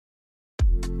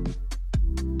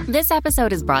This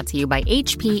episode is brought to you by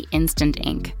HP Instant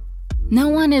Ink. No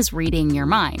one is reading your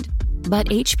mind, but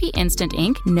HP Instant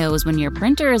Ink knows when your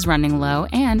printer is running low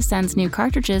and sends new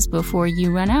cartridges before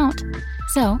you run out.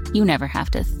 So you never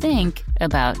have to think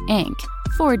about ink.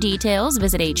 For details,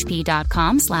 visit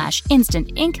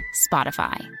hp.com/instant ink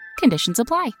Spotify. Conditions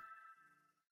apply.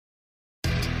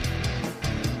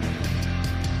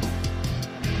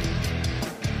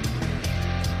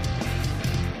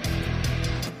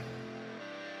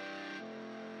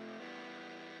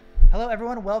 Hello,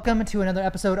 everyone. Welcome to another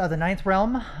episode of The Ninth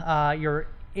Realm, your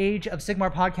Age of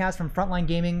Sigmar podcast from Frontline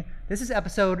Gaming. This is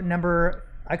episode number,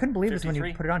 I couldn't believe this when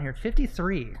you put it on here,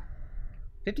 53.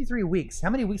 53 weeks. How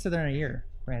many weeks are there in a year,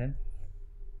 Brandon?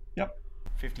 Yep.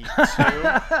 52.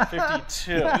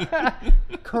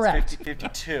 Correct.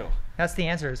 52. That's the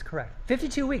answer, is correct.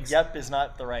 52 weeks. Yep is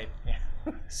not the right.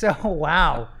 So,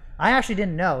 wow. I actually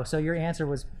didn't know, so your answer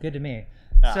was good to me.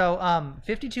 Ah. So,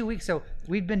 52 weeks. So,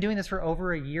 we've been doing this for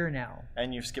over a year now.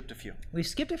 And you've skipped a few. We've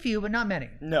skipped a few, but not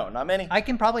many. No, not many. I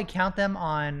can probably count them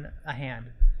on a hand.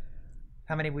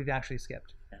 How many we've actually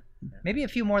skipped. Yeah. Maybe a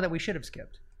few more that we should have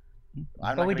skipped. I'm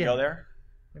not going to go there.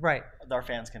 Right. Our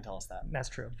fans can tell us that. That's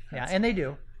true. Yeah, and they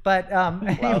do. But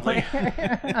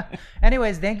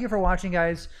anyways, thank you for watching,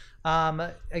 guys.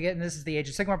 Again, this is the Age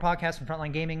of Sigmar podcast from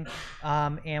Frontline Gaming.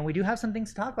 And we do have some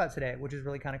things to talk about today, which is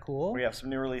really kind of cool. We have some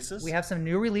new releases. We have some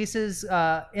new releases.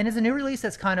 And it's a new release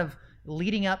that's kind of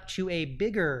leading up to a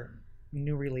bigger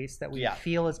new release that we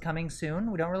feel is coming soon.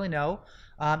 We don't really know.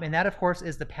 And that, of course,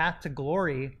 is the Path to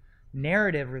Glory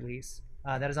narrative release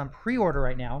that is on pre-order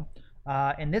right now.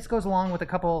 And this goes along with a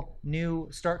couple new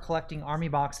start collecting army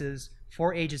boxes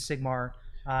for Age of Sigmar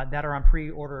that are on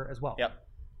pre-order as well. Yep.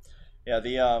 Yeah,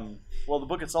 the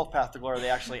book itself, Path to Glory, they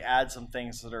actually add some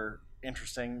things that are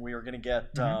interesting. We are going to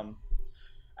get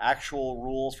actual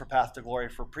rules for Path to Glory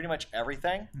for pretty much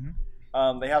everything.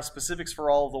 They have specifics for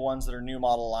all of the ones that are new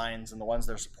model lines and the ones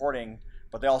they're supporting,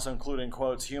 but they also include, in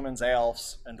quotes, humans,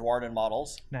 elves, and Dwarven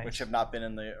models, which have not been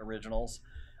in the originals.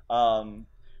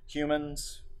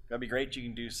 Humans, that'd be great. You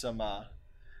can do some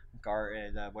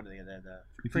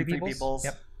free peoples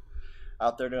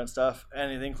out there doing stuff,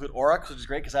 and they include Aurochs, which is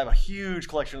great because I have a huge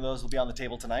collection of those. Will be on the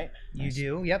table tonight. You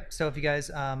do, yep. So if you guys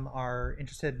are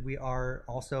interested, we are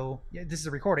also. This is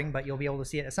a recording, but you'll be able to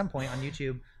see it at some point on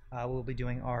YouTube. We'll be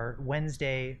doing our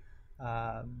Wednesday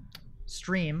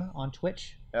stream on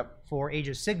Twitch for Age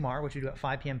of Sigmar, which we do at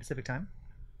 5 p.m. Pacific time.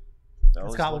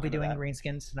 Scott will be doing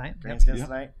Greenskins tonight. Greenskins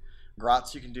tonight.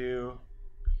 Grots you can do.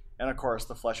 And of course,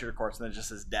 the Flesh Eater Courts, and then it just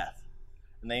says death.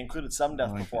 And they included some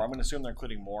death before. I'm going to assume they're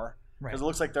including more. Because it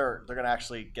looks like they're going to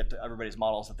actually get to everybody's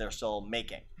models that they're still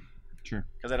making. Sure.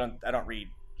 Because I don't read,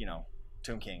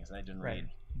 Tomb Kings, and I didn't read.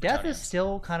 Death is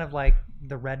still kind of like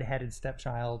the red-headed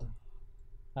stepchild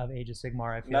of Age of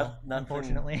Sigmar, I feel,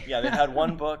 unfortunately. Yeah, they've had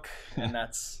one book, and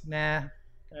that's... Nah.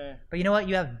 But you know what?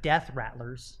 You have Death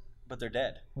Rattlers. But they're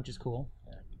dead. Which is cool.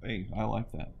 Yeah. Hey, I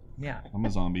like that. Yeah. I'm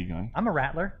a zombie guy. I'm a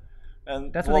rattler.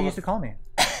 And that's what they used to call me.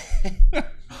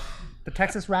 The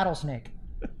Texas Rattlesnake.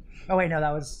 Oh, wait, no, that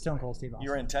was Stone Cold Steve Austin.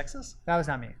 You were in Texas? That was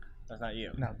not me. That's not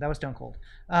you. No, that was Stone Cold.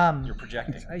 You're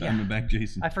projecting. Diamondback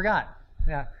Jason. I forgot.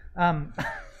 Yeah.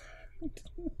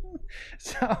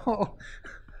 So,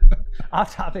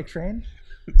 off topic train.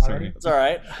 Sorry. It's all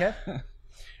right. Okay.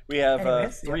 We have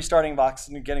three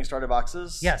getting started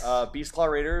boxes. Yes. Beastclaw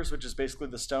Raiders, which is basically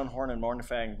the Stonehorn and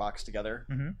Mornfang boxed together.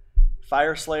 Mm-hmm.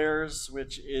 Fire Slayers,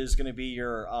 which is going to be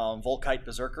your Volkite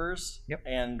Berserkers,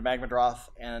 and Magmadroth,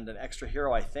 and an extra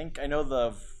hero, I think. I know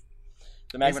the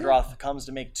Magmadroth comes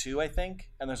to make 2, I think,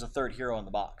 and there's a 3rd hero in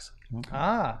the box. Okay.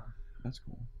 That's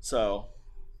cool. So,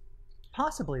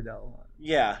 possibly though.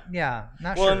 Yeah. Yeah,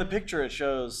 not sure. Well, in the picture it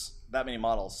shows that many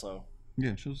models, so.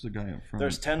 Yeah, it shows the guy up front.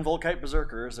 There's 10 Volkite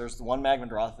Berserkers, there's 1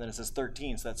 Magmadroth, and then it says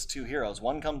 13, so that's 2 heroes.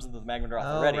 One comes with the Magmadroth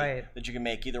already that you can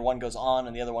make. Either one goes on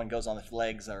and the other one goes on the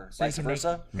legs, or vice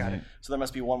versa. Got it. So there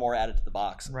must be one more added to the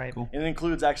box. Right. Cool. And it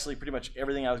includes actually pretty much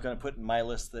everything I was going to put in my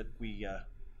list that we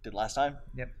did last time.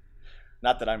 Yep.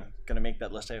 Not that I'm going to make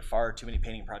that list. I have far too many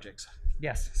painting projects.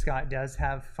 Yes, Scott does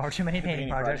have far too many painting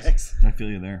projects. I feel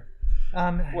you there.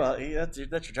 Well, that's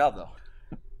your job, though.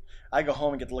 I go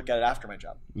home and get to look at it after my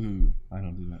job. Ooh, I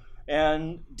don't do that.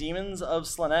 And Demons of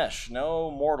Slaanesh. No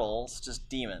mortals, just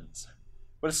demons.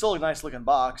 But it's still a nice looking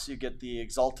box. You get the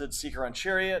Exalted Seeker on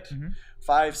Chariot,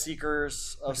 5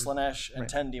 Seekers of Slaanesh, and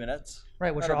 10 Demonettes.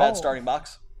 Right, which Not are a bad all starting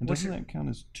box. And doesn't that count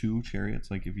as 2 chariots?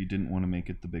 Like if you didn't want to make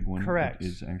it the big one, correct, it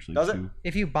is actually Does 2. It?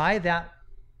 If you buy that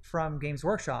from Games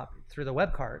Workshop through the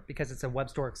web cart, because it's a web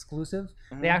store exclusive,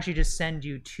 they actually just send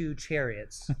you 2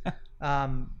 chariots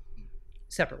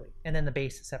separately, and then the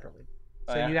base separately.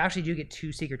 So you actually do get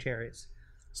 2 Seeker Chariots.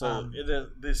 So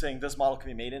they're saying this model can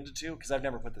be made into 2? Because I've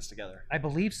never put this together. I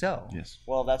believe so. Yes.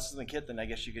 Well, if that's in the kit, then I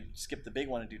guess you could skip the big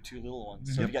one and do 2 little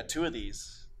ones. So if you got 2 of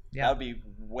these, that would be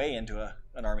way into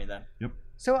an army then. Yep.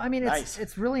 So I mean,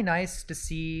 it's really nice to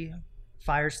see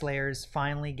Fire Slayers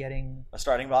finally getting a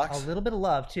starting box, a little bit of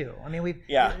love too. I mean,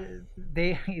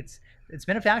 it's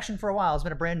been a faction for a while. It's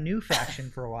been a brand new faction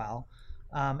for a while,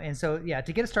 and so to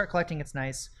get to start collecting, it's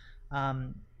nice.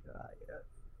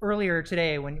 Earlier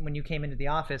today, when you came into the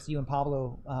office, you and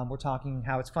Pablo were talking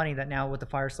how it's funny that now with the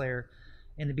Fire Slayer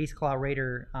and the Beast Claw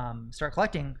Raider start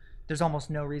collecting, there's almost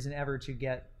no reason ever to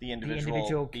get the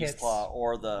individual Beast kits. Claw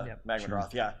or the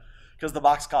Magmadroth. Yeah, because the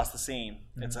box costs the same.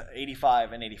 It's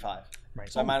 85 and 85. Right.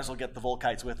 So I might as well get the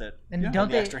Volkites with it. And don't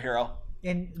the extra hero.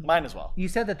 And mine as well. You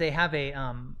said that they have a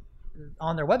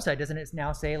on their website, doesn't it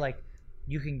now say like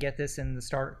you can get this in the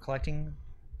start collecting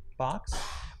box?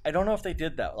 I don't know if they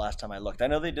did that last time I looked. I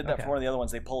know they did that for one of the other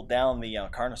ones. They pulled down the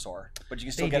Carnosaur, but you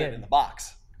can still get it in the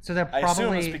box. So they're probably. I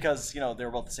assume it's because they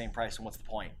were both the same price, and what's the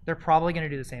point? They're probably going to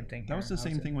do the same thing. That was the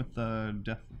same thing with the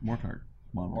Death Mortarch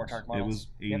models. Mortarch models.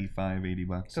 It was 85,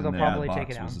 $80. So they'll probably take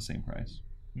it out. Was the same price.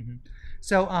 Mm-hmm.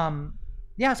 So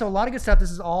so a lot of good stuff. This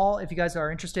is all, if you guys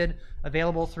are interested,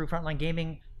 available through Frontline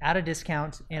Gaming at a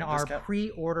discount in our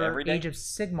pre-order Age of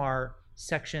Sigmar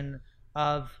section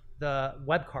of the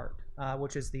web cart,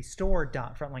 which is the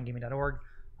store.frontlinegaming.org,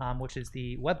 which is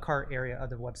the web cart area of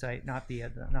the website, not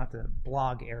the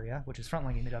blog area, which is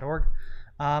frontlinegaming.org.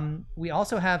 We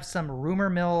also have some rumor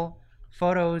mill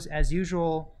photos as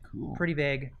usual. Cool. Pretty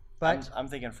vague, but I'm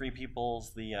thinking Free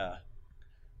Peoples, the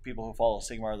people who follow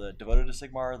Sigmar, the devoted to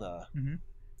Sigmar, the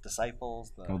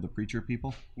disciples, the preacher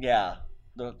people. Yeah,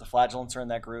 the flagellants are in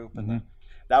that group, and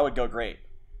that would go great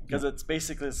because it's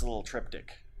basically this little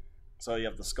triptych. So you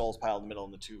have the skulls piled in the middle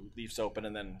and the 2 leaves open,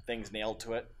 and then things nailed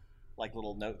to it, like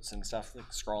little notes and stuff,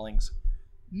 like scrawlings.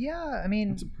 Yeah, I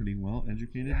mean, it's a pretty well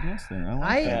educated guess there. I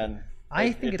like that. And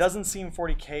I think it doesn't seem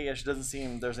 40K-ish. Doesn't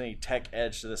seem there's any tech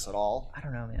edge to this at all. I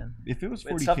don't know, man. If it was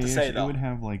 40K-ish, it would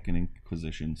have like an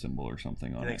Inquisition symbol or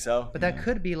something on it. You think so? But that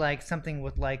could be like something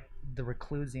with like the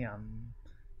Reclusium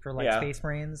for like Space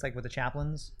Marines, like with the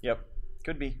chaplains. Yep,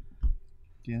 could be.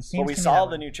 Yes. Well, we saw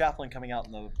the new chaplain coming out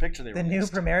in the picture they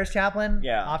released. The new Primaris chaplain?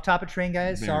 Yeah. Off topic train,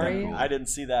 guys. Sorry. Cool. I didn't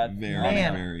see that.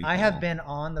 Very I have been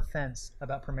on the fence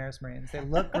about Primaris Marines. They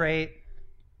look great,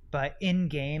 but in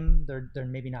game, they're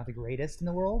maybe not the greatest in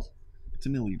the world. It's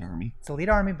an elite army. It's an elite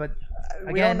army, but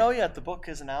again, we don't know yet. The book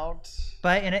isn't out.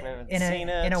 But in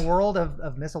a world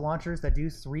of missile launchers that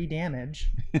do 3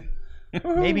 damage,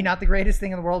 maybe not the greatest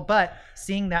thing in the world. But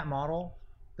seeing that model,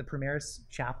 the Primaris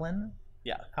chaplain.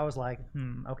 Yeah, I was like,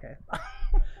 okay.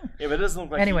 Yeah, but it doesn't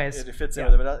look like it fits in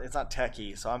with it. But it's not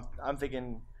techie, so I'm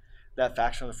thinking that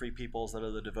faction of the Free Peoples that are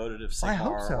the devoted of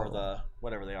Sigmar or the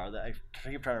whatever they are. I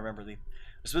keep trying to remember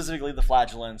specifically the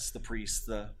flagellants, the priests.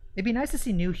 It'd be nice to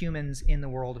see new humans in the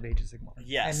world of Age of Sigmar.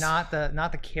 Yes, and not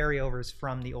the carryovers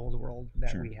from the old world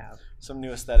that we have. Some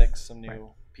new aesthetics, some new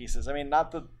pieces. I mean,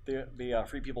 not the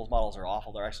Free People's models are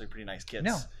awful. They're actually pretty nice kits.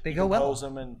 No, they go well.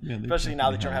 Them and especially now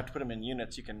that you don't have to put them in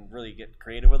units, you can really get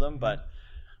creative with them. But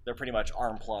they're pretty much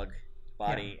arm plug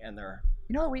body, and they're.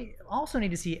 You know, we also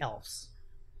need to see elves.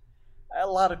 A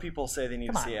lot of people say they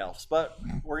need to see elves, but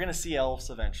we're gonna see elves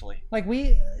eventually. Like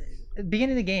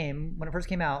beginning of the game when it first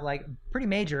came out, like pretty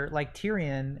major, like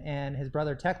Tyrion and his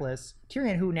brother Teclis.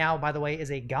 Tyrion, who now, by the way, is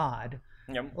a god,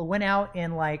 went out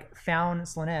and like found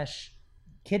Slaanesh,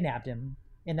 kidnapped him,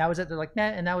 and that was it. They're like, nah,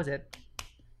 and that was it.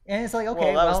 And it's like,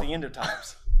 okay, well, that was the end of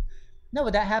times. No,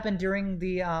 but that happened during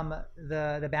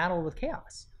the battle with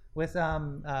Chaos with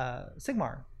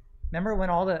Sigmar. Remember when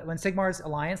when Sigmar's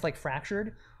alliance like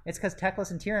fractured? It's because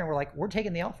Teclis and Tyrion were like, we're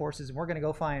taking the elf forces and we're gonna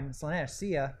go find Slaanesh.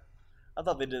 See ya. I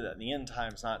thought they did that in the end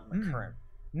times, not in the current.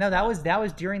 No, that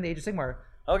was during the Age of Sigmar.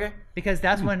 Okay. Because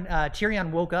that's when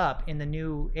Tyrion woke up in the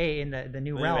new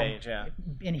realm, age,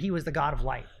 and he was the god of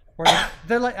light. Or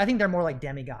they're like, I think they're more like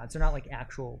demigods. They're not like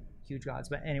actual huge gods,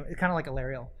 but anyway, it's kind of like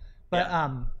Alariel. But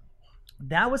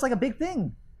that was like a big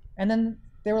thing, and then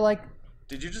they were like,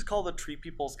 "Did you just call the Tree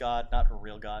People's god not a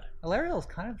real god?" Alariel is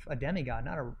kind of a demigod,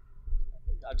 not a.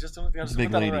 Just put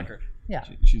that on the record. Yeah,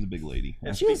 she's a big lady.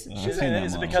 Is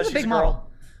it because she's a girl?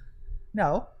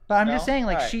 No, but I'm just saying,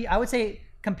 like I would say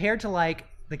compared to like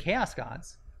the Chaos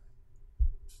gods,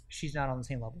 she's not on the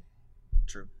same level.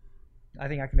 True. I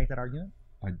think I can make that argument.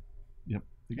 Yep.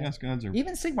 The Chaos gods are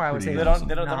even Sigmar. I would say they're not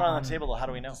on the table though. How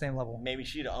do we know? Same level. Maybe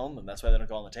she'd own them. That's why they don't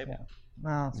go on the table. Yeah.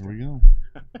 Well, there we go.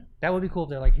 That would be cool if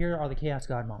they're like, here are the Chaos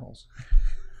God models.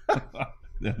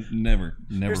 Never.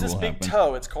 Here's this big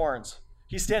toe. It's Khorne's.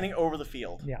 He's standing over the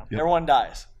field. Yeah. Everyone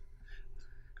dies.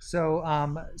 So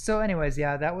anyways,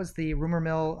 yeah, that was the rumor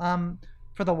mill.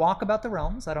 For the Walkabout the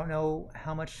Realms, I don't know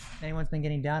how much anyone's been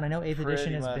getting done. I know 8th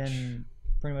edition has been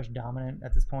pretty much dominant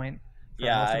at this point for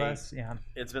most of us. Yeah.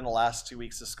 It's been the last 2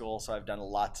 weeks of school, so I've done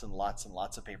lots and lots and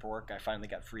lots of paperwork. I finally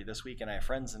got free this week, and I have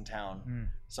friends in town,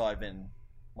 so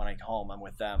when I get home, I'm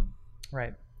with them.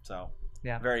 Right. So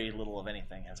very little of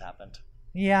anything has happened.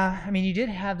 Yeah, I mean, you did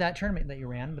have that tournament that you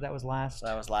ran, but that was last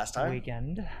time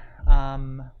weekend. Are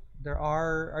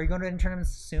you going to any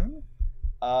tournaments soon?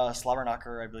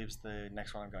 Slobberknocker, I believe, is the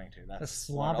next one I'm going to. That's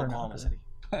the Slobberknocker. Oklahoma City.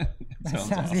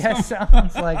 Sounds awesome.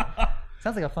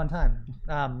 Sounds like a fun time.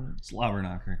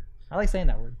 Slobberknocker. I like saying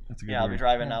that word. That's a good I'll word. be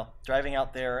driving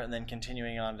out there, and then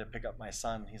continuing on to pick up my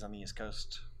son. He's on the East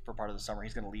Coast for part of the summer.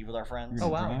 He's going to leave with our friends. Oh,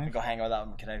 wow. And go hang out with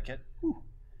them in Connecticut. Whew.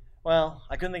 Well,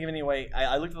 I couldn't think of any way.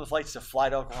 I looked at the flights to fly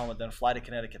to Oklahoma, then fly to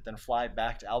Connecticut, then fly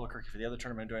back to Albuquerque for the other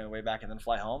tournament I'm doing on the way back, and then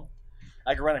fly home.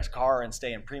 I could rent a car and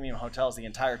stay in premium hotels the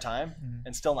entire time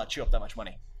and still not chew up that much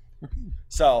money.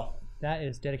 So that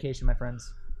is dedication, my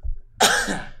friends.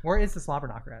 Where is the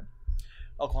Slobberknocker at?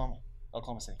 Oklahoma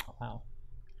City. Oh, wow.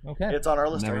 Okay. It's on our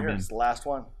list right here. It's the last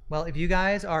one. Well, if you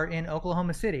guys are in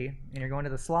Oklahoma City and you're going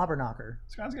to the Slobberknocker,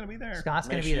 Scott's going to be there. Scott's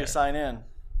going to be Make there. sure you sign in.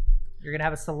 You're going to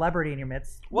have a celebrity in your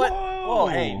midst. What? Whoa. Oh,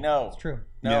 hey, no. It's true.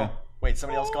 No. Yeah. Wait,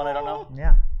 somebody else going? I don't know.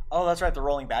 Yeah. Oh, that's right. The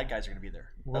Rolling Bad Guys are going to be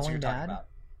there. That's what Rolling you're talking Bad? about.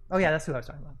 Oh, yeah, that's who I was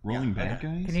talking about. Rolling Bad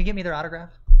Guys? Can you get me their autograph?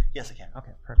 Yes, I can.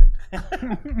 Okay, perfect.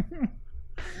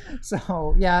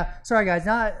 So, yeah. Sorry, guys.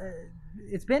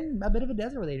 It's been a bit of a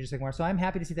desert with Age of Sigmar, so I'm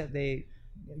happy to see that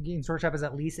Games Workshop is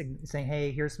at least saying,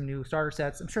 hey, here's some new starter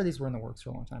sets. I'm sure these were in the works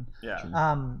for a long time.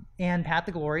 Yeah. And Path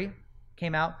to Glory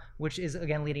came out, which is,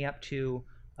 again, leading up to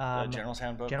the General's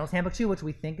Handbook. General's Handbook 2, which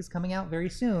we think is coming out very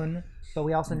soon. But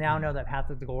we also now know that Path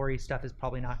to Glory stuff is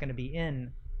probably not going to be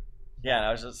in. Yeah, and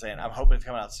I was just saying, I'm hoping it's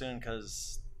coming out soon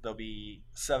because there'll be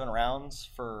 7 rounds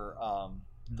for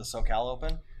the SoCal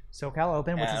Open. SoCal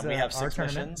Open, which is we have 6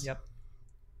 tournament. missions. Yep.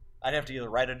 I'd have to either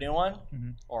write a new one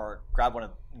or grab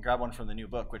one from the new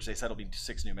book, which they said will be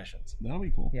 6 new missions. That'll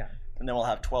be cool. Yeah. And then we'll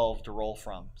have 12 to roll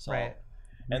from. So, right.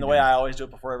 And the way I always do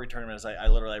it before every tournament is I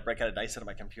literally break out a dice set on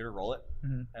my computer, roll it,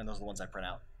 and those are the ones I print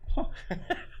out.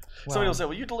 Somebody will say,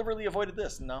 well, you deliberately avoided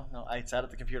this. No, I sat at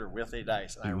the computer with a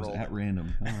dice and I rolled at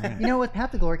random. All right. You know, with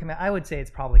Path to Glory coming out, I would say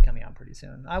it's probably coming out pretty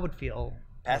soon. I would feel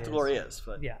Path to Glory is,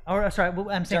 but yeah. Or sorry,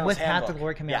 I'm saying General's with Handbook. Path to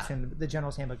Glory coming out soon, the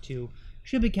General's Handbook 2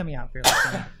 should be coming out fairly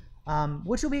soon,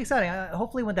 which will be exciting.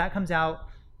 Hopefully, when that comes out,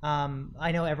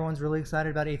 I know everyone's really excited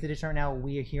about 8th edition right now.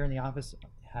 We here in the office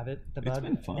have it. It's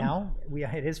been fun. Now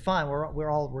it is fun. We're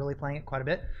all really playing it quite a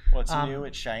bit. Well, it's new,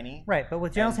 it's shiny. Right, but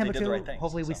with General's Handbook 2, right things,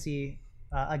 hopefully we see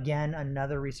again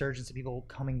another resurgence of people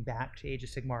coming back to Age of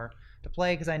Sigmar to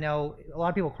play, because I know a lot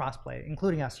of people cross-play,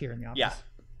 including us here in the office.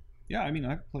 Yeah, I mean,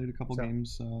 I've played a couple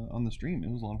games on the stream. It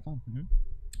was a lot of fun.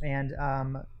 And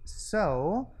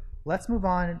so let's move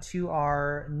on to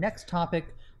our next topic.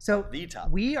 So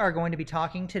we are going to be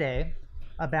talking today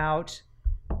about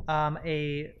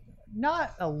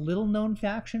not a little-known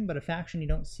faction, but a faction you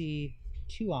don't see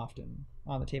too often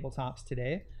on the tabletops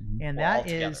today, and that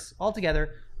is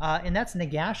altogether, and that's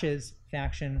Nagash's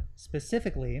faction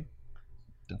specifically.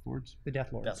 Deathlords. The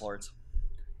Deathlords. Deathlords.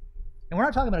 And we're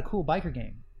not talking about a cool biker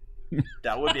game.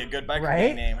 That would be a good biker right?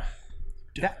 gang name.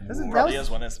 That probably is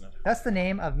one, isn't it? That's the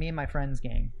name of me and my friend's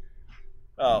gang.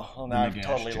 Oh, well, now I'm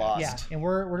totally lost. Yeah, and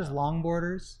we're just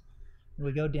longboarders.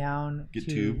 We go down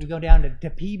tubed. We go down to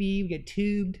PB. We get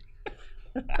tubed.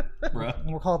 Bruh.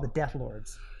 And we're called the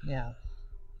Deathlords. Yeah.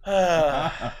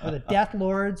 We're the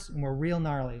Deathlords, and we're real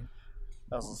gnarly.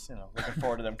 I was, looking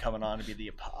forward to them coming on to be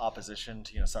the opposition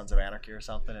to, Sons of Anarchy or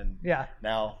something, and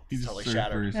now he's totally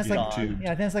shattered. It's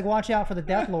like watch out for the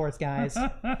Deathlords, guys.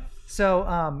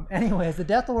 So, anyways, the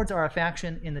Deathlords are a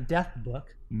faction in the Death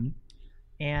Book,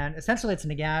 and essentially it's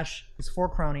Nagash, his 4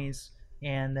 cronies,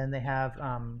 and then they have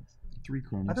 3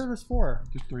 cronies. I thought there was 4.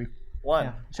 Just 3. 1.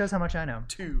 Yeah, shows how much I know.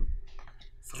 2,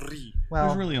 3. Well,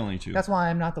 there's really only 2. That's why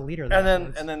I'm not the leader of the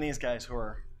Deathlords. And then these guys who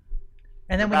are.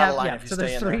 And then we have so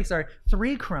there's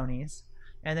 3 cronies,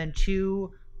 and then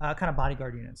 2 kind of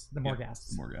bodyguard units, the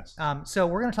Morghasts. So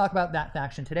we're going to talk about that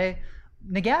faction today.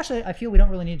 Nagash, I feel we don't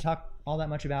really need to talk all that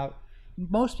much about.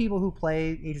 Most people who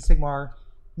play Age of Sigmar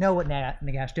know what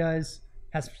Nagash does.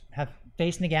 Have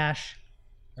faced Nagash.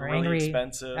 Are really angry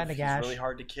expensive. at Nagash. He's really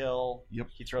hard to kill. Yep.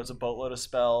 He throws a boatload of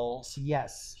spells.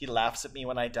 Yes. He laughs at me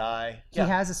when I die. He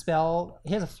has a spell.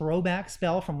 He has a throwback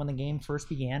spell from when the game first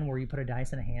began, where you put a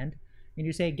dice in a hand and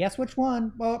you say, "Guess which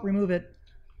one?" Well, remove it.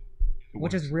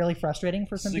 Which is really frustrating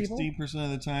for some people. 60%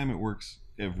 of the time, it works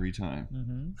every time.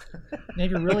 And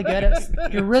if you're really good at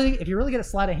if you're really good at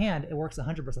sleight of hand, it works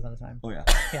 100% of the time. Oh yeah.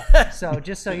 Yeah. So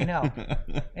just so you know,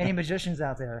 any magicians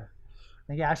out there,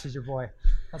 Nagash is your boy.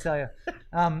 I'll tell you.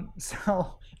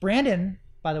 So Brandon,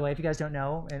 by the way, if you guys don't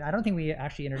know, and I don't think we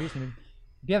actually introduced him.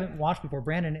 If you haven't watched before,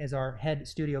 Brandon is our head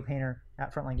studio painter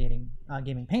at Frontline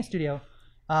Gaming Paint Studio.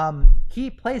 He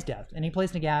plays Death, and he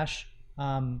plays Nagash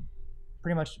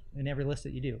pretty much in every list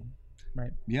that you do, right?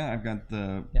 Yeah, I've got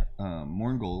the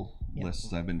Morngul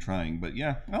lists I've been trying, but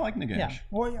yeah, I like Nagash. Yeah,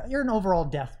 well, you're an overall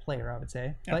Death player, I would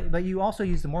say, but you also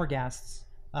use the Morghasts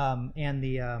and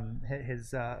the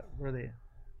his what are they?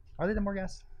 Are they the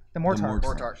Morghasts? The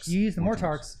Mortarks. You use the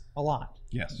Mortarks a lot.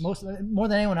 Yes. More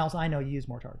than anyone else I know, you use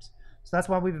Mortarks. So that's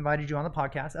why we've invited you on the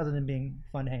podcast, other than being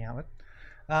fun to hang out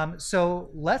with.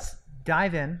 So let's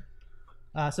dive in.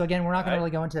 So again, we're not going to really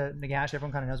go into Nagash.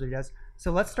 Everyone kind of knows what he does.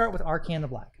 So let's start with Arcan the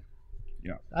Black.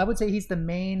 Yeah. I would say he's the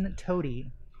main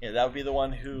toady. Yeah, that would be the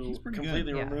one who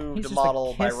completely removed a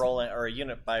model by rolling, or a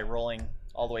unit by rolling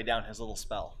all the way down his little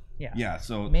spell. Yeah. Yeah.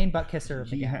 So main butt kisser of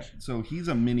Nagash. So he's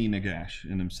a mini Nagash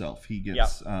in himself. He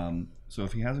gets so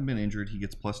if he hasn't been injured, he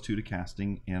gets +2 to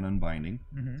casting and unbinding.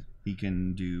 He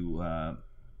can do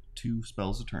 2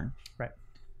 spells a turn. Right.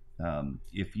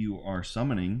 If you are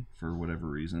summoning for whatever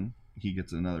reason, he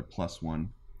gets another +1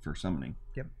 for summoning.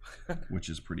 Yep. Which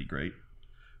is pretty great.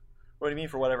 What do you mean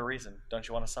for whatever reason? Don't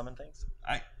you want to summon things?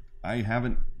 I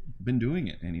haven't been doing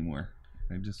it anymore.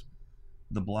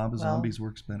 The blob of zombies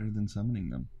works better than summoning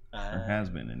them, or has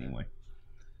been anyway.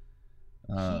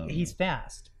 He's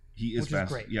fast. He is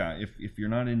fast. Is great. Yeah, if you're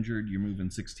not injured, you're moving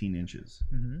 16 inches.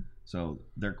 So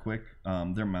they're quick.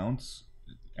 Their mounts,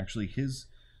 actually, he's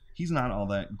not all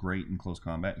that great in close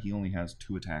combat. He only has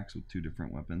 2 attacks with 2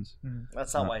 different weapons.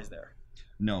 That's not why he's there.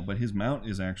 No, but his mount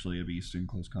is actually a beast in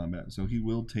close combat, so he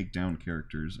will take down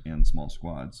characters and small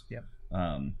squads. Yep.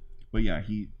 But yeah,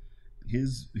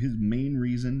 his main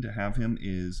reason to have him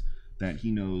is that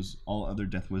he knows all other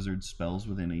Death Wizard spells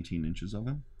within 18 inches of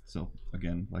him. So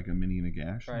again, like a mini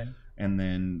Nagash. Right. And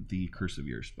then the Curse of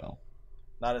Year spell.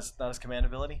 Not his command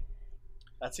ability?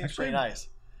 That seems pretty nice.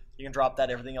 You can drop that.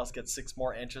 Everything else gets 6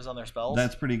 more inches on their spells.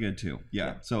 That's pretty good too.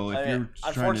 Yeah. So if you're trying to do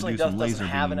unfortunately, some Death laser doesn't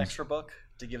have an beams, extra book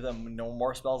to give them no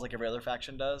more spells like every other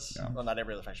faction does. Yeah. Well, not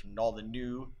every other faction, all the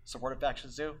new supportive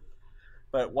factions do.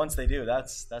 But once they do,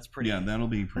 that's pretty. Yeah, that'll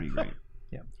be pretty great.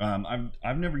 Yeah.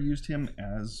 I've never used him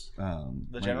as the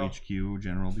my general? HQ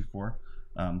general before.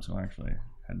 So actually, I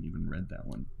hadn't even read that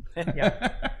one. Yeah.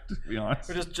 To be honest.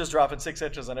 We're just dropping 6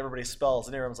 inches on everybody's spells,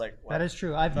 and everyone's like, what? That is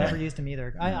true. I've never used him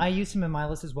either. I used him in my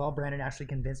list as well. Brandon actually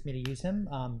convinced me to use him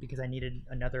because I needed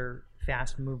another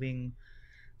fast-moving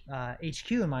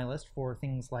HQ in my list for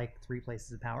things like 3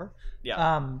 places of power.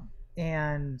 Yeah.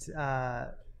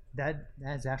 That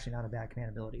is actually not a bad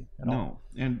command ability at No, all.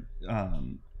 and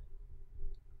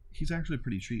he's actually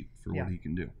pretty cheap for what he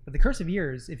can do. But the Curse of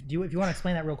Years, if you want to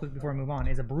explain that real quick before we move on,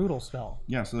 is a brutal spell.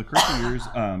 Yeah, so the Curse of Years,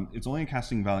 it's only a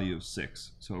casting value of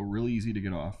 6, so really easy to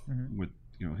get off with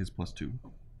his +2.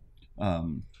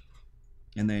 And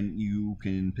then you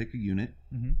can pick a unit,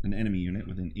 an enemy unit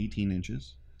within 18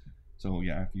 inches. So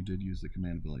yeah, if you did use the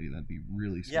command ability, that'd be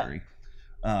really scary.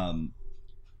 Yeah.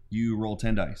 You roll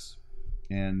 10 dice,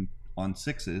 and on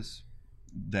 6s,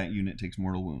 that unit takes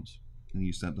mortal wounds, and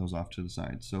you set those off to the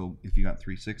side. So if you got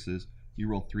 3 6s, you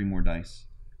roll 3 more dice,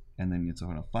 and then it's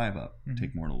on a 5-up,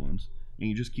 take mortal wounds, and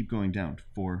you just keep going down,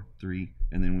 4, 3,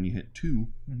 and then when you hit 2,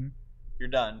 you're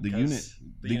done. The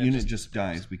unit just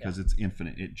dies because it's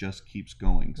infinite. It just keeps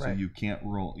going. So you can't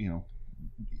roll.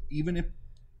 Even if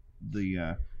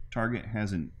the target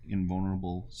has an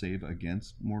invulnerable save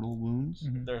against mortal wounds,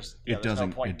 it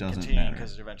doesn't matter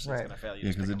because eventually it's going to fail you.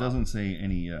 Yeah, because it doesn't say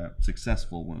any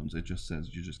successful wounds. It just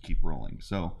says you just keep rolling.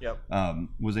 So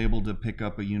was able to pick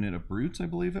up a unit of brutes, I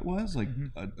believe it was, like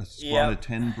a squad of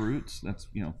 10 brutes. That's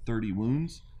 30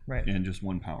 wounds, and just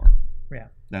 1 power. Yeah,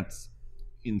 that's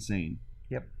insane.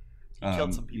 Yep.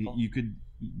 Killed some people. You could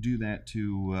do that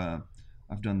to.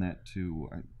 I've done that to.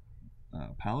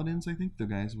 Paladins, I think, the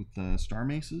guys with the star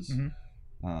maces.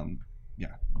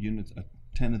 Units,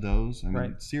 10 of those. I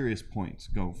mean, serious points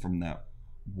go from that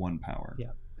 1 power.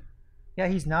 Yeah,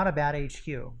 he's not a bad HQ.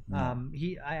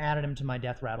 I added him to my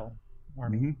Death Rattle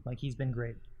army. Like, he's been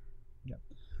great.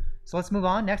 So let's move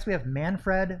on. Next, we have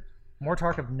Mannfred,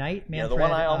 Mortarch of Night. Mannfred, the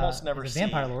one I almost never see.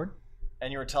 Vampire Lord.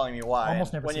 And you were telling me why.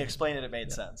 Almost never when you seen explained it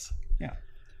made sense. Yeah.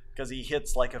 Because he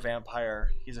hits like a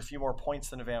vampire. He's a few more points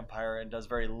than a vampire and does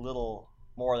very little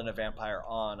more than a vampire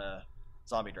on a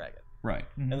zombie dragon. Right.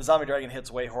 And the zombie dragon hits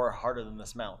way harder than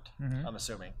this mount, I'm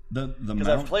assuming. The Because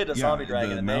I've played a zombie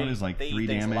dragon, the and mount is like they 3 eat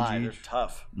things damage alive. each. They're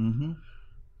tough.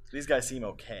 These guys seem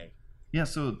okay. Yeah,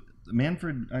 so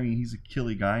Manfred, I mean, he's a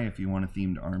killy guy. If you want a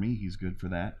themed army, he's good for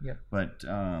that. Yep. But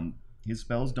his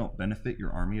spells don't benefit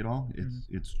your army at all.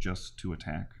 It's just to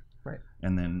attack. Right.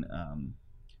 And then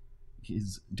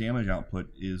his damage output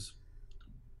is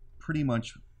pretty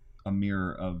much a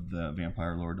mirror of the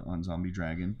Vampire Lord on Zombie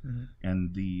Dragon.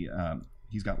 And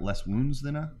he's got less wounds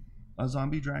than a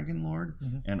Zombie Dragon Lord,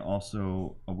 and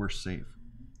also a worse save.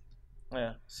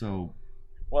 Yeah. So...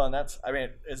 Well, and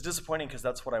it's disappointing because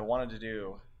that's what I wanted to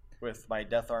do with my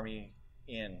Death Army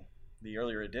in the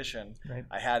earlier edition. Right.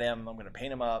 I had him. I'm going to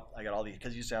paint him up. I got all these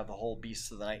because you used to have the whole Beasts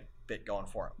of the Night bit going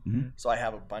for him. So I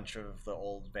have a bunch of the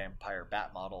old vampire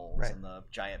bat models and the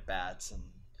giant bats and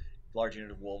large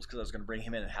unit of wolves because I was going to bring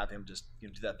him in and have him just do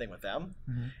that thing with them.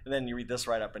 And then you read this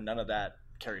write up and none of that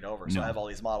carried over. So I have all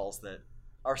these models that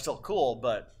are still cool,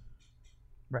 but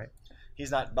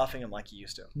he's not buffing him like he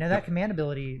used to. Now that command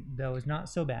ability though is not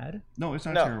so bad. No, it's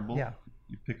not terrible. Yeah.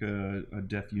 You pick a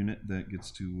death unit that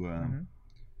gets to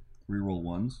reroll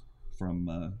ones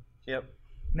from.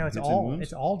 No,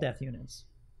 it's all death units.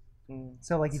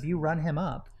 So like if you run him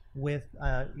up with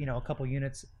a couple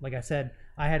units, like I said,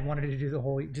 I had wanted to do the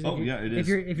whole. It is.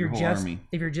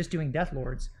 If you're just doing Death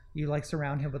Lords, you like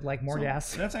surround him with like Mordas.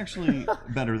 So that's actually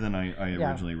better than I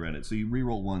originally read it. So you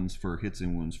reroll ones for hits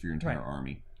and wounds for your entire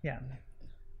army. Yeah.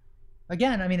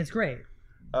 Again, I mean, it's great.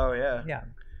 Oh yeah. Yeah.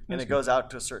 And it goes out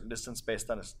to a certain distance based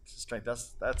on his strength.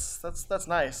 That's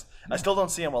nice. I still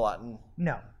don't see him a lot.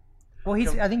 No. Well,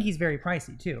 I think he's very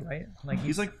pricey too, right? Like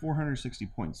he's like 460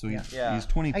 points, so he's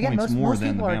 20 Again, points more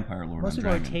than the Vampire Lord. Most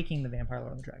people are taking the Vampire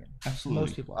Lord on the Dragon. Absolutely.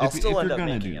 Most people. I'll still end up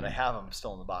making it. I have him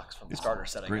still in the box from the starter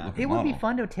setting. It would be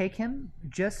fun to take him.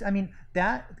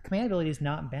 That command ability is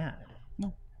not bad.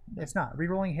 No, it's not.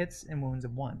 Rerolling hits and wounds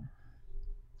of 1.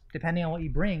 Depending on what you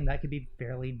bring, that could be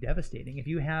fairly devastating. If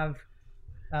you have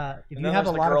a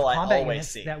lot of combat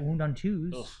units that wound on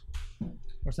 2s.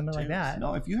 Or something like that.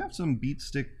 No, if you have some beat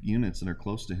stick units that are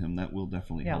close to him, that will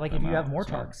definitely help like them if you have out.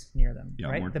 Mortarks near them,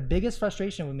 right? The biggest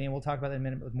frustration with me, and we'll talk about that in a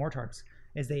minute with Mortarks,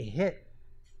 is they hit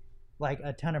like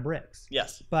a ton of bricks.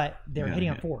 Yes. But they're hitting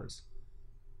on 4s.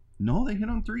 No, they hit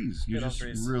on 3s. You're just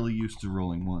really used to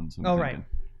rolling 1s. Right.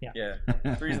 Yeah.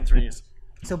 3s and 3s.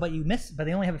 So, but you miss, but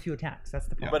they only have a few attacks. That's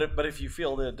the problem. But if you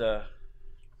fielded,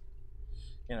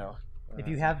 if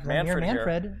you have Manfred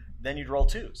here, then you'd roll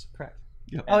 2s. Correct.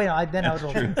 Yep. Oh yeah, then I would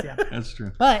roll 2s. Yeah, that's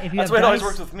true. But if you that's have dice, it always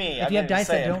works with me. If you have dice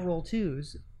that don't roll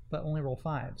 2s but only roll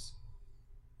 5s,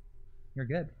 you're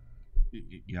good.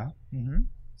 Yeah.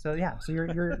 So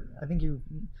you're I think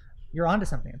you're onto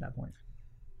something at that point.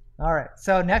 All right.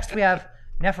 So next we have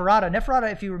Neferata. Neferata,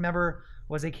 if you remember,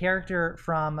 was a character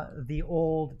from the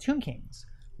old Tomb Kings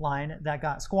line that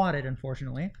got squatted,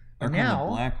 unfortunately. Arkan the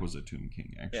Black was a Tomb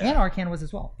King, actually. And Arkan was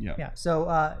as well. Yeah. So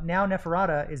now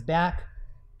Neferata is back.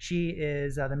 She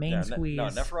is the main squeeze. No,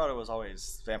 Neferata was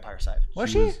always vampire side. Was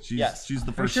she? Yes. She's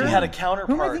the first. She had a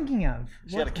counterpart. Who am I thinking of?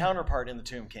 She had a counterpart in the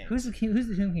Tomb King. Who's the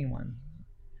Tomb King one?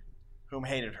 Whom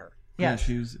hated her. Yeah,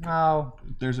 she was. It's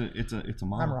a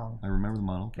model. I'm wrong. I remember the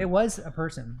model. It was a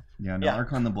person. Yeah, no,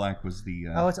 Arkan the Black was the.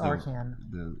 It's Arkan.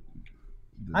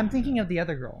 I'm thinking of the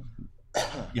other girl.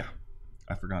 Yeah,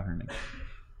 I forgot her name.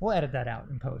 We'll edit that out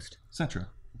in post. Cetra,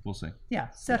 we'll say. Yeah,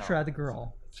 Cetra, the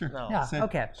girl. Sure. No. Yeah.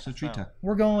 Okay. Cetrita. No.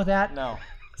 We're going with that. No.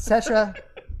 Cetrita.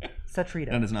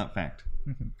 That is not fact.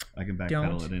 I can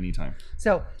backpedal at any time.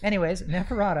 So, anyways,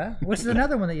 Neferata, which is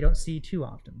another one that you don't see too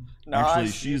often. No, actually,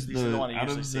 she's the one out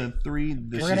of the 3.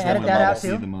 We're going to edit that out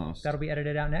too. The most. That'll be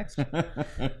edited out next. None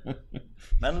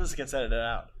of this gets edited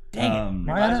out. Dang it! You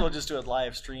might as well just do a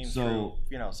live stream through,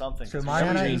 something. So,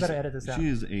 Mariana, you better edit this out. She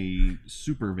is a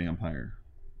super vampire.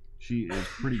 She is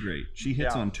pretty great. She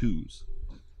hits on 2s.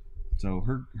 So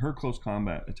her close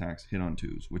combat attacks hit on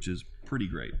 2s, which is pretty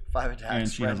great. 5 attacks. And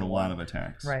she has a lot of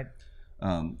attacks. Right.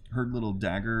 Her little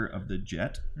dagger of the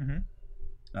jet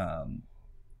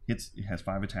has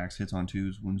 5 attacks, hits on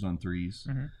 2s, wounds on 3s.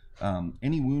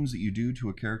 Any wounds that you do to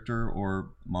a character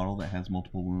or model that has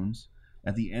multiple wounds,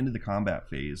 at the end of the combat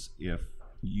phase, if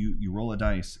you roll a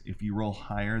dice, if you roll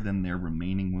higher than their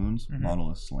remaining wounds,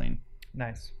 model is slain.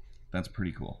 Nice. That's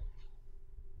pretty cool.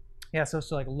 Yeah, so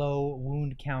it's like low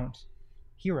wound count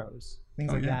heroes,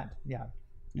 things like that. Yeah.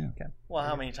 Okay. Well,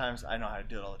 how many times, I know how to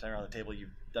do it all the time around the table, you've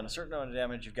done a certain amount of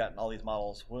damage, you've gotten all these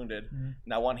models wounded,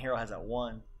 now one hero has that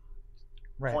 1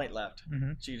 point left.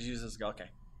 She uses, okay.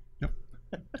 Yep.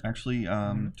 Actually,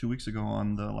 2 weeks ago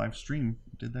on the live stream,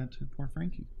 did that to poor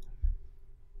Frankie.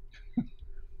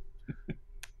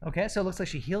 Okay, so it looks like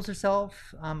she heals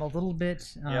herself a little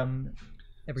bit.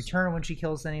 every turn when she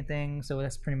kills anything, so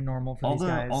that's pretty normal for these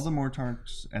guys. All the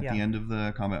Mortarks at the end of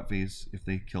the combat phase, if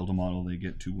they killed a model, they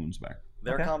get 2 wounds back.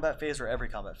 Their combat phase or every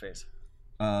combat phase?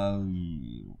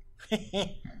 Made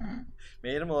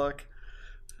him look.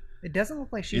 It doesn't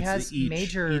look like she has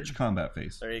major... Each combat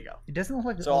phase. There you go. It doesn't look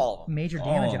like all of them. Major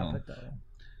damage output, though.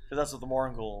 Because that's what the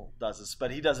Morgul does.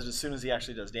 But he does it as soon as he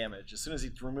actually does damage. As soon as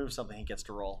he removes something, he gets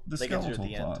to roll. The Skeletal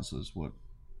Claws is what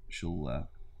she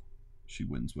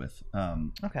wins with.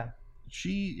 Okay.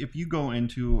 If you go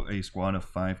into a squad of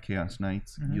 5 Chaos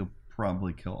Knights, you'll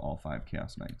probably kill all 5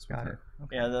 Chaos Knights with her.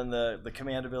 Okay. Yeah, and then the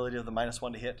command ability of the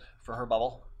 -1 to hit for her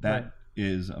bubble. That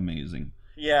is amazing.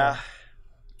 Yeah.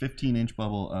 15-inch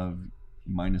bubble of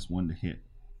 -1 to hit.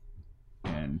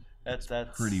 And that's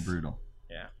pretty brutal.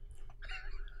 Yeah.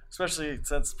 Especially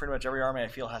since pretty much every army I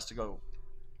feel has to go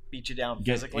beat you down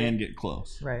physically. And get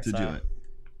close to do it.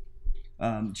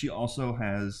 She also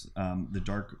has the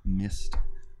Dark Mist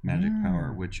magic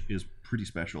power, which is pretty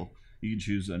special. You can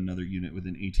choose another unit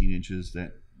within 18 inches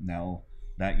that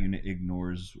unit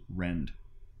ignores Rend.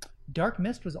 Dark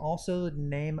Mist was also the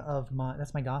name of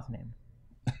that's my goth name.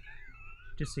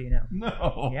 Just so you know.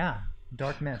 No. Yeah,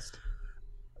 Dark Mist.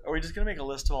 Are we just gonna make a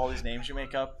list of all these names you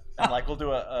make up, and we'll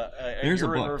do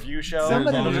a review show?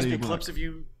 It'll just be clips of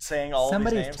you saying all of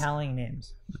these names. Somebody's tallying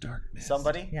names. The Dark Mist.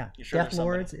 Somebody? Yeah. You sure Death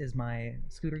Lords is my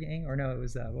scooter gang, or no? It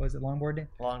was what was it? Longboard.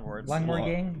 Longboard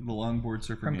gang. The Longboard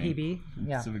Surfer from gang. PB.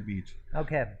 Yeah. Pacific Beach.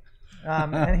 Okay.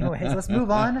 Anyways, let's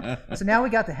move on. So now we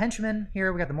got the henchmen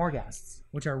here. We got the Morghasts,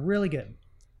 which are really good.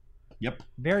 Yep.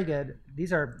 Very good.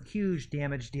 These are huge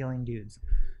damage dealing dudes.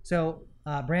 So,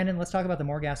 Brandon, let's talk about the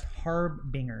Morghast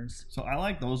Harbingers. So I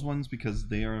like those ones because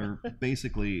they are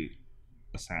basically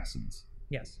assassins.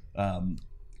 Yes.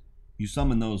 You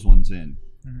summon those ones in.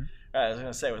 Mm-hmm. I was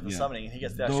going to say, with the summoning, he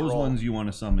gets that those ones you want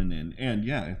to summon in. And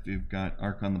if you've got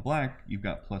Archon the Black, you've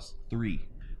got +3.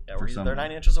 Yeah, they're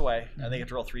 9 inches away, and they get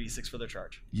to roll 3d6 for their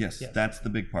charge. Yes, that's the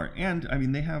big part. And, I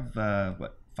mean, they have,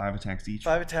 5 attacks each?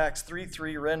 5 attacks,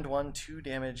 3/3, rend 1, 2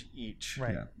 damage each.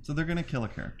 Right. Yeah. So they're going to kill a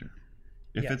character.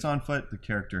 If it's on foot, the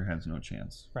character has no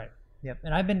chance. Right. Yep.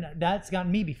 And that's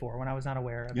gotten me before when I was not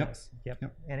aware of this. Yep.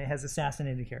 And it has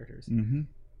assassinated characters. Mm-hmm.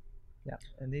 Yeah.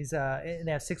 And these, they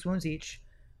have 6 wounds each.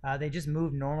 They just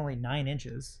move normally 9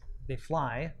 inches. They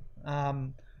fly.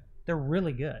 They're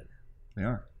really good. They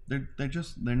are.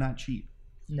 They're not cheap.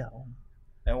 No.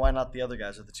 And why not the other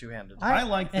guys with the 2-handed? I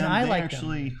like them. And I like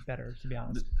them better, to be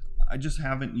honest. I just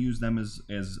haven't used them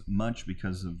as much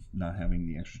because of not having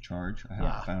the extra charge. I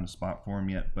haven't found a spot for them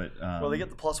yet. But well, they get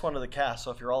the +1 to the cast,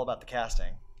 so if you're all about the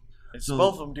casting,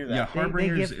 both of them do that. Yeah,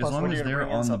 Harbingers, as long as they're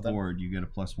on the board, you get a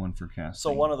 +1 for casting.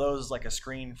 So one of those is like a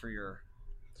screen for your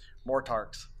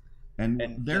Mortarks. And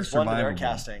they're survivable. One to their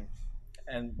casting.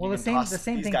 And the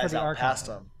same thing for the Archon. Past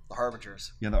them, the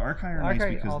Harbingers. Yeah, the Archon are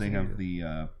nice because they have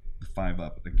the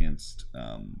 5-up against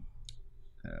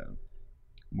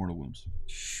mortal wounds.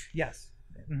 Yes.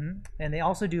 Mm-hmm. And they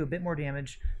also do a bit more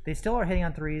damage. They still are hitting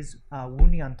on 3s,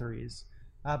 wounding on 3s,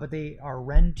 but they are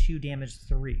rend 2 damage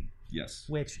 3. Yes.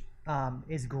 Which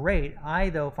is great. I,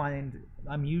 though, find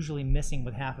I'm usually missing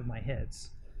with half of my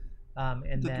hits.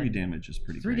 And then 3 damage is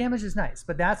pretty 3 great. damage is nice,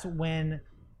 but that's when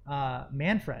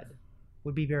Manfred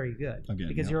would be very good. Again,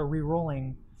 because you're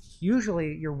re-rolling.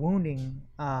 Usually you're wounding,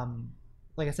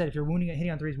 like I said, if you're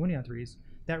hitting on 3s, wounding on 3s,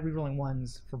 that re-rolling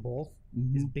 1s for both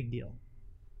is a big deal.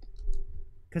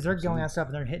 Because they're going at stuff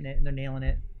and they're hitting it and they're nailing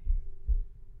it.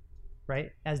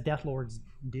 Right? As Death Lords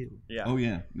do. Yeah. Oh,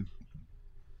 yeah.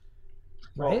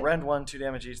 Right? Well, rend 1, 2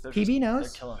 damage each. PB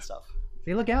knows. They're killing stuff.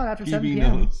 They look out after PB 7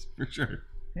 p.m. knows, for sure.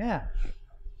 Yeah.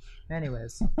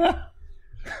 Anyways.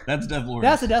 That's Death Lords.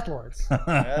 That's the Death Lords.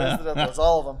 That's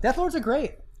all of them. Death Lords are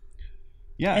great.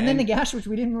 Yeah, and then Nagash, which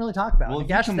we didn't really talk about. Well,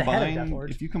 Nagash is the head of Death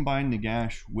Lords. If you combine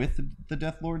Nagash with the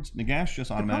Death Lords, Nagash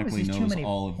just automatically knows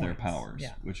all of their powers,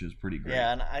 which is pretty great.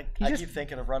 Yeah, and I keep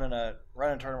thinking of running a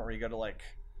tournament where you go to like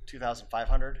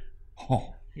 2,500.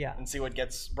 Oh. Yeah. And see what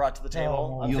gets brought to the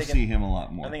table. You'll see him a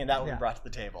lot more. I'm thinking that would be brought to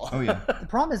the table. Oh yeah. The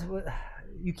problem is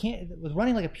you can't with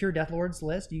running like a pure Death Lords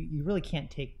list. You really can't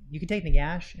take. You can take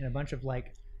Nagash and a bunch of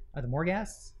like the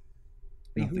Morghasts,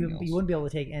 but you wouldn't be able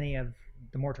to take any of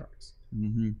the Mortarks.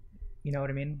 Mm-hmm. You know what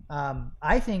I mean?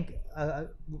 I think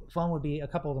fun would be a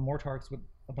couple of the Mortarks with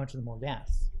a bunch of the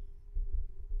Morghasts.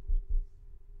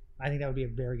 I think that would be a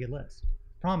very good list.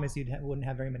 Problem is, wouldn't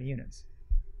have very many units.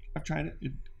 I've tried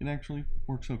it. It actually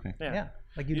works okay. Yeah.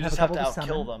 Like you have just a couple have to to outkill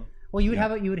summon. them. Well, you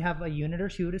would have a unit or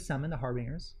 2 to summon the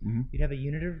Harbingers. Mm-hmm. You'd have a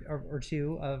unit or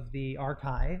 2 of the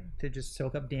Archai to just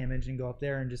soak up damage and go up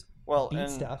there and just beat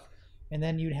stuff. And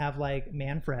then you'd have like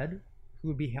Manfred, who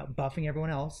would be buffing everyone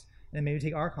else, and then maybe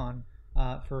take Archon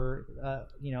for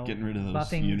getting rid of those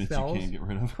buffing units spells. you can't get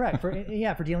rid of. Correct.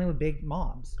 For dealing with big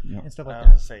mobs and stuff like I was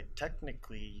that. gonna say,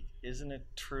 technically, isn't it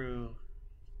true?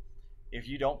 If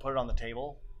you don't put it on the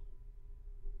table,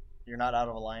 you're not out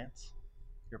of alliance.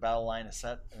 Your battle line is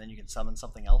set, and then you can summon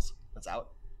something else that's out.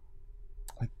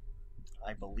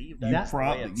 I believe that's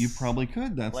you probably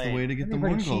could. That's the way to get the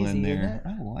Morgul in there.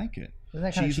 I like it. Isn't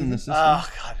that Cheese in the system. Oh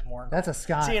God, Morgul. That's a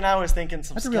Scott. See, and I was thinking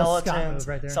some skeletons,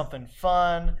 right there. something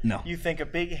fun. No. You think a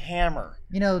big hammer.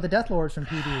 The Death Lords from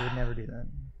PD would never do that.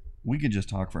 We could just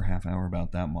talk for a half hour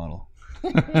about that model.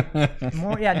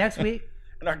 Next week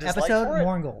episode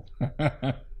Morgul.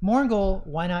 Morgul,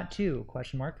 why not 2?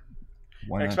 Question mark.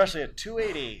 Why not? Especially at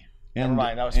 280. And, Never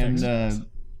mind, that was fixed.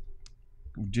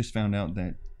 We just found out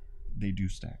that they do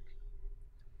stack.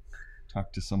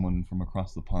 Talk to someone from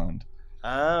across the pond.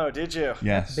 Oh, did you?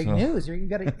 Yes. Big news. You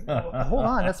got to hold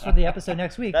on. That's for the episode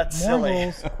next week. That's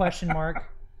Morgul's silly. question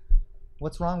mark.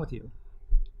 What's wrong with you?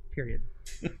 Period.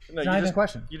 No, It's not even a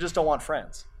question. You just don't want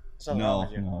friends. No,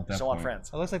 you just don't want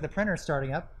friends. It looks like the printer's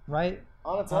starting up right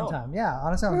On its own. time. Yeah,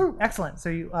 on its own. Woo. Excellent.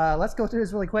 So let's go through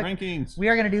this really quick. Rankings. We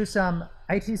are going to do some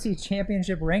ITC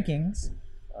Championship rankings.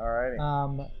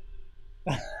 Alrighty.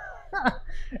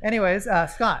 Anyways,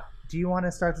 Scott, do you want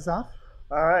to start this off?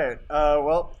 All right.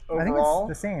 Well, overall, I think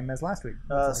it's the same as last week.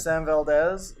 Sam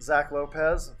Valdez, Zach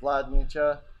Lopez, Vlad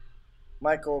Nietzsche,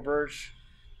 Michael Birch,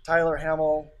 Tyler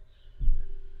Hamill,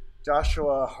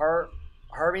 Joshua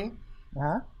Harvey,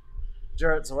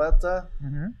 Jarrett Zaletta,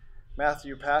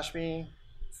 Matthew Pashby,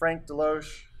 Frank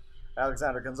Deloche,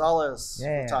 Alexander Gonzalez,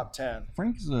 the top 10.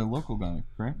 Frank is a local guy,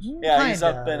 correct? Yeah, he's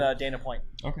up in Dana Point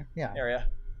area.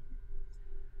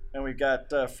 And we've got,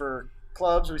 for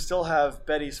clubs, we still have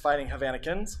Betty's Fighting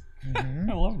Havanikins.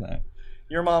 I love that.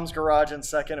 Your Mom's Garage in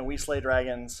second, and We Slay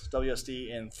Dragons,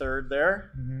 WSD, in third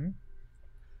there.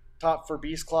 Top for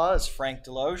Beast Claw is Frank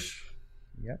Deloche.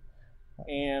 Yep.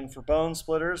 And for Bone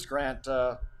Splitters, Grant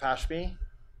Pashby.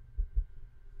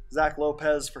 Zach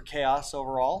Lopez for Chaos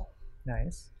overall.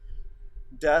 Nice.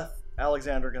 Death,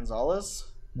 Alexander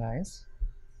Gonzalez. Nice.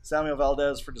 Samuel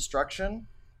Valdez for Destruction.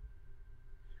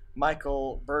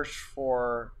 Michael Birch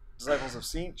for Disciples of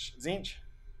Zinch.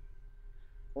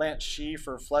 Lance Shee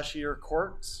for Flesh Eater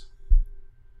Courts.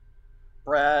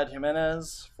 Brad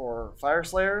Jimenez for Fire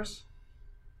Slayers.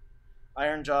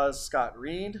 Iron Jaws Scott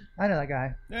Reed. I know that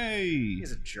guy. Hey.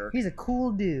 He's a jerk. He's a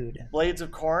cool dude. Blades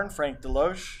of Corn, Frank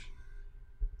Deloche.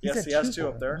 Yes, he has 2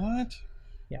 up there. What?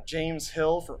 Yeah. James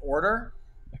Hill for Order.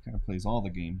 That guy plays all the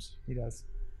games. He does.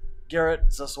 Garrett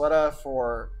Zasweta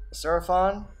for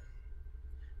Seraphon.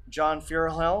 John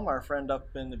Furhelm, our friend up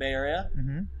in the Bay Area,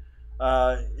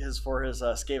 is for his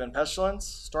Skaven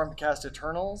Pestilence. Stormcast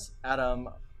Eternals, Adam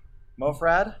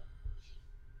Mofrad.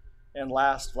 And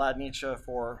last, Vlad Nietzsche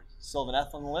for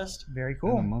Sylvaneth on the list. Very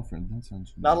cool. Adam Mofrad, that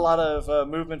sounds Not a lot of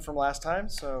movement from last time,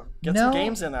 so get some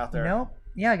games in out there. Nope.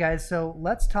 Yeah, guys, so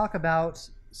let's talk about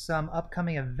some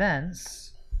upcoming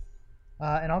events.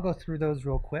 And I'll go through those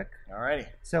real quick. Alrighty.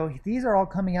 So these are all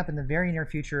coming up in the very near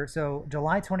future. So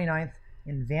July 29th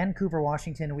in Vancouver,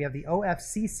 Washington, we have the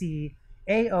OFCC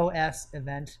AOS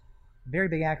event. Very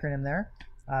big acronym there.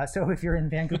 So if you're in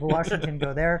Vancouver, Washington,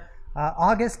 go there.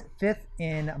 August 5th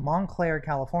in Montclair,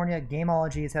 California,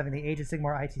 Gameology is having the Age of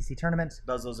Sigmar ITC tournament.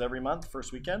 Does those every month,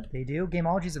 first weekend? They do.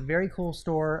 Gameology is a very cool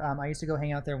store. I used to go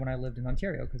hang out there when I lived in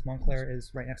Ontario because Montclair is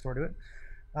right next door to it.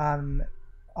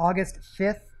 August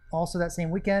 5th, also that same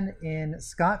weekend in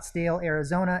Scottsdale,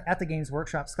 Arizona, at the Games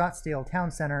Workshop, Scottsdale Town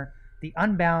Center, the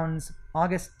Unbounds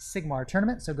August Sigmar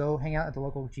tournament. So go hang out at the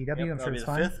local GW. I'm sure it's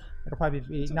fun. 5th. It'll probably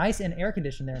be nice and air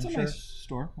conditioned there. It's I'm a sure. nice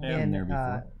store. I've been there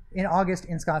before. In August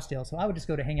in Scottsdale. So I would just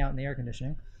go to hang out in the air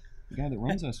conditioning. The guy that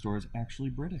runs that store is actually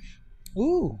British.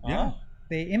 Ooh. Yeah.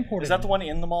 They imported. Is that the one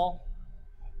in the mall?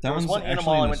 That one's one in a actually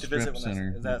mall in I the went to visit strip when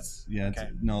center. that's Yeah, okay.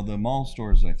 no, the mall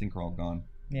stores I think are all gone.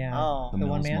 Yeah. Oh. The Mills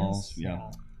one man. malls,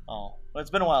 yeah. Oh, well, it's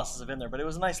been a while since I've been there, but it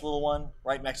was a nice little one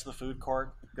right next to the food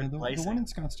court. Good The place. one in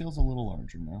Scottsdale's a little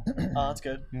larger now. Oh, that's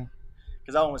good. Yeah.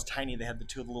 Because that one was tiny. They had the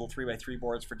 2 of the little 3x3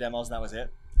 boards for demos, and that was it.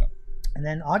 And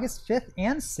then August 5th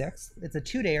and 6th, it's a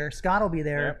 2-dayer. Scott will be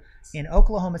there in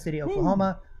Oklahoma City,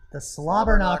 Oklahoma. The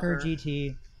Slobber Knocker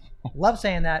GT. Love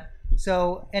saying that.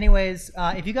 So, anyways,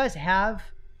 if you guys have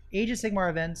Age of Sigmar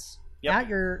events at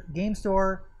your game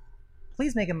store,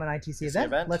 please make them an ITC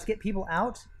event. Let's get people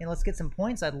out and let's get some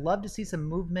points. I'd love to see some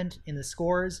movement in the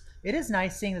scores. It is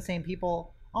nice seeing the same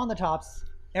people on the tops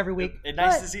every week. It's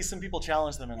nice to see some people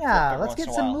challenge them. And yeah, let's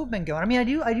get some movement going. I mean,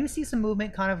 I do see some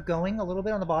movement kind of going a little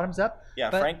bit on the bottoms up. Yeah,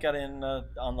 Frank got in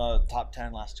on the top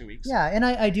 10 last 2 weeks. Yeah, and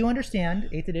I do understand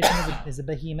 8th edition is a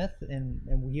behemoth, and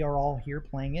we are all here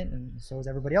playing it, and so is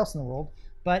everybody else in the world.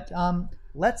 But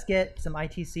let's get some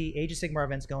ITC Age of Sigmar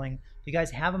events going. If you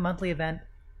guys have a monthly event,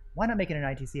 why not make it an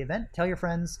ITC event? Tell your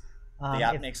friends. The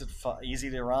app makes it easy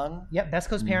to run. Yep, Best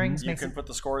Coast Pairings. You can put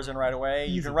the scores in right away.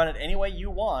 Easy. You can run it any way you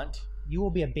want. You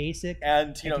will be a basic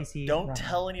and ITC don't runner.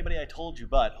 Tell anybody I told you.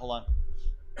 But hold on,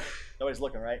 nobody's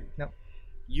looking, right? Nope.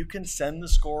 You can send the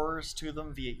scores to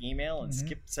them via email and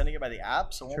skip sending it by the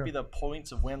app, so it won't be the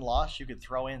points of win-loss. You could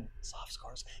throw in soft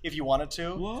scores if you wanted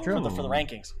to for the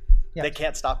rankings. Yeah. They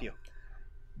can't stop you.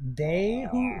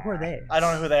 Who are they? I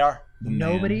don't know who they are.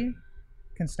 Nobody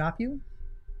can stop you.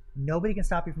 Nobody can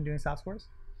stop you from doing soft scores.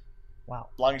 Wow.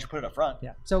 As long as you put it up front.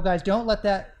 Yeah. So guys, don't let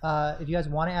that. If you guys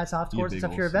want to add soft scores and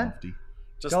stuff to your event,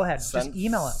 go ahead. Just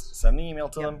email us. Send the email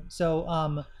to them.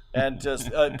 So and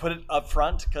just put it up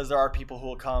front, because there are people who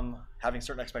will come having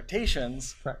certain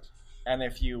expectations. Correct. And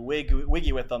if you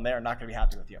wiggy with them, they're not going to be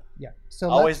happy with you. Yeah. So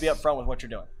always be upfront with what you're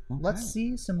doing. Let's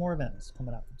see some more events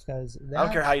coming up, because I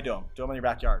don't care how you do them. Do them in your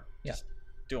backyard. Yeah. Just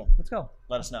do them. Let's go.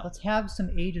 Let us know. Let's have some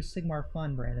Age of Sigmar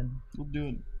fun, Brandon. We'll do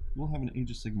it. We'll have an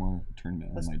Age of Sigmar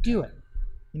tournament. Let's do it.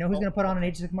 You know who's going to put on an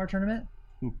Age of Sigmar tournament?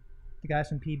 Who? The guys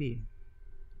from PB.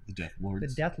 The Death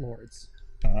Lords. The Death Lords.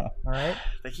 All right.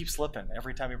 They keep slipping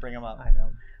every time you bring them up. I know.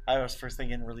 I was first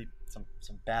thinking really some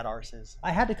bad arses.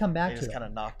 I had to come back to it. Just kind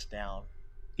of knocked down.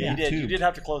 Yeah, you did. You did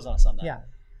have to close on us on that. Yeah.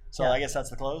 So I guess that's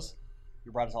the close.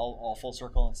 You brought us all full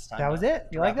circle. And it's time. That was it.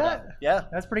 You like that? Yeah.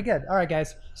 That's pretty good. All right,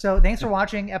 guys. So thanks for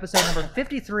watching episode number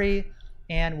 53,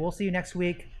 and we'll see you next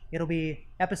week. It'll be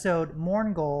episode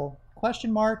Morn Goal ?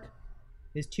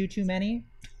 Is 2 too many?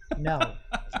 No.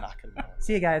 It's not gonna be.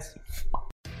 See you guys.